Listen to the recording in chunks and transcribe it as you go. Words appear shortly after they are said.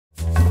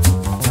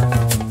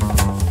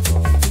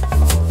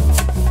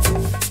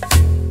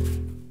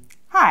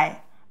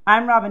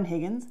I'm Robin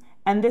Higgins,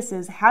 and this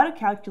is how to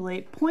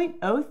calculate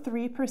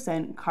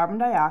 0.03% carbon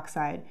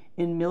dioxide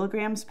in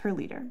milligrams per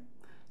liter.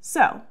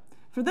 So,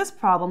 for this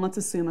problem, let's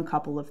assume a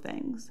couple of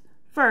things.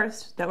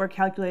 First, that we're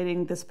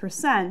calculating this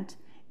percent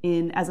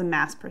as a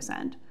mass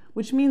percent,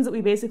 which means that we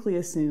basically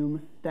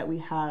assume that we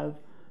have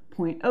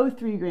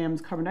 0.03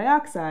 grams carbon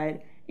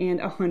dioxide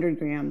and 100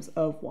 grams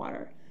of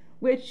water,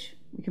 which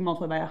we can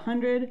multiply by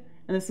 100,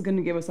 and this is going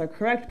to give us our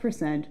correct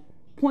percent,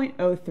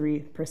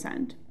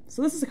 0.03%.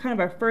 So this is kind of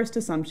our first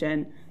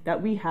assumption,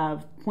 that we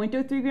have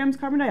 0.03 grams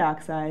carbon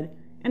dioxide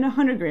and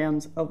 100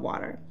 grams of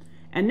water.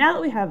 And now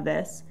that we have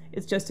this,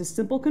 it's just a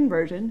simple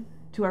conversion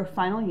to our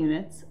final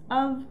units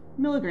of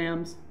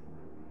milligrams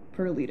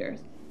per liter,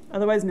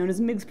 otherwise known as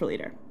mgs per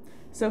liter.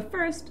 So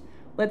first,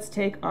 let's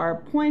take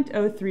our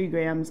 0.03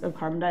 grams of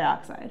carbon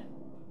dioxide.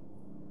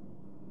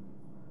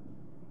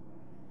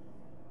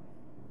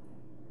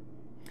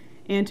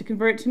 And to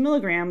convert it to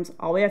milligrams,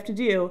 all we have to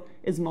do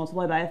is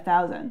multiply by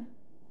 1,000.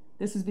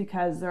 This is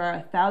because there are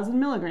 1,000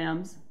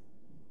 milligrams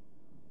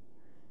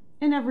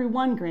in every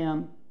 1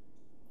 gram.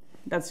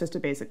 That's just a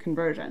basic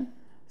conversion.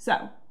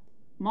 So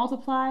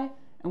multiply,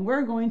 and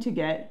we're going to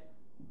get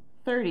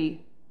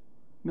 30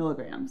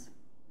 milligrams.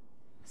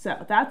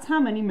 So that's how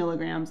many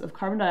milligrams of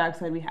carbon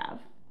dioxide we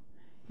have.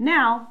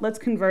 Now let's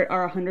convert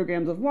our 100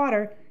 grams of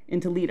water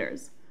into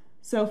liters.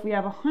 So if we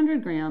have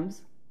 100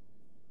 grams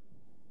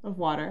of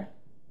water,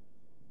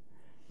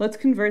 let's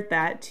convert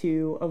that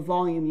to a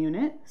volume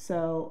unit.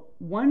 So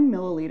 1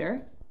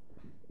 milliliter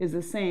is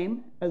the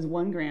same as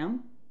 1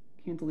 gram.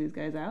 Cancel these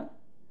guys out.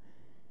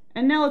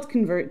 And now let's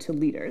convert to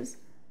liters.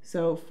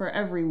 So for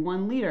every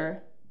 1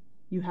 liter,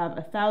 you have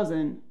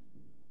 1,000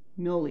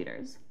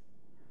 milliliters.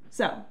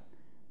 So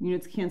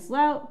units cancel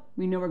out.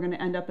 We know we're going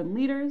to end up in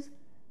liters,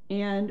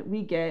 and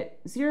we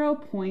get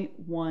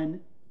 0.1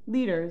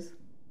 liters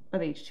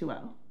of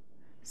H2O.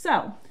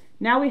 So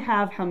now we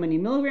have how many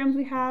milligrams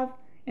we have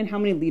and how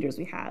many liters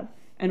we have.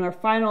 And our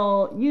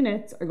final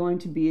units are going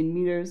to be in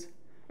meters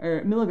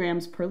or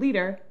milligrams per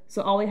liter.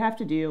 So all we have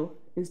to do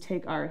is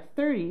take our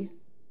 30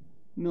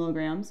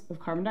 milligrams of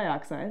carbon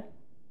dioxide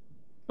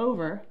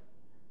over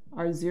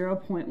our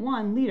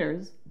 0.1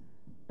 liters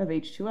of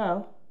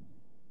H2O.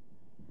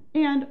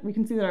 And we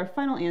can see that our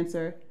final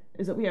answer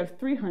is that we have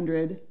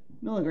 300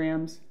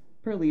 milligrams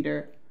per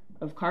liter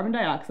of carbon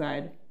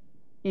dioxide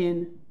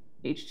in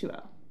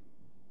H2O.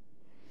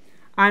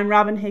 I'm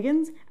Robin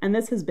Higgins, and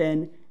this has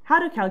been how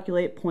to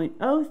calculate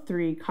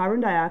 0.03 carbon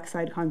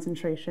dioxide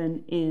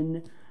concentration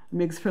in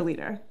mgs per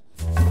liter.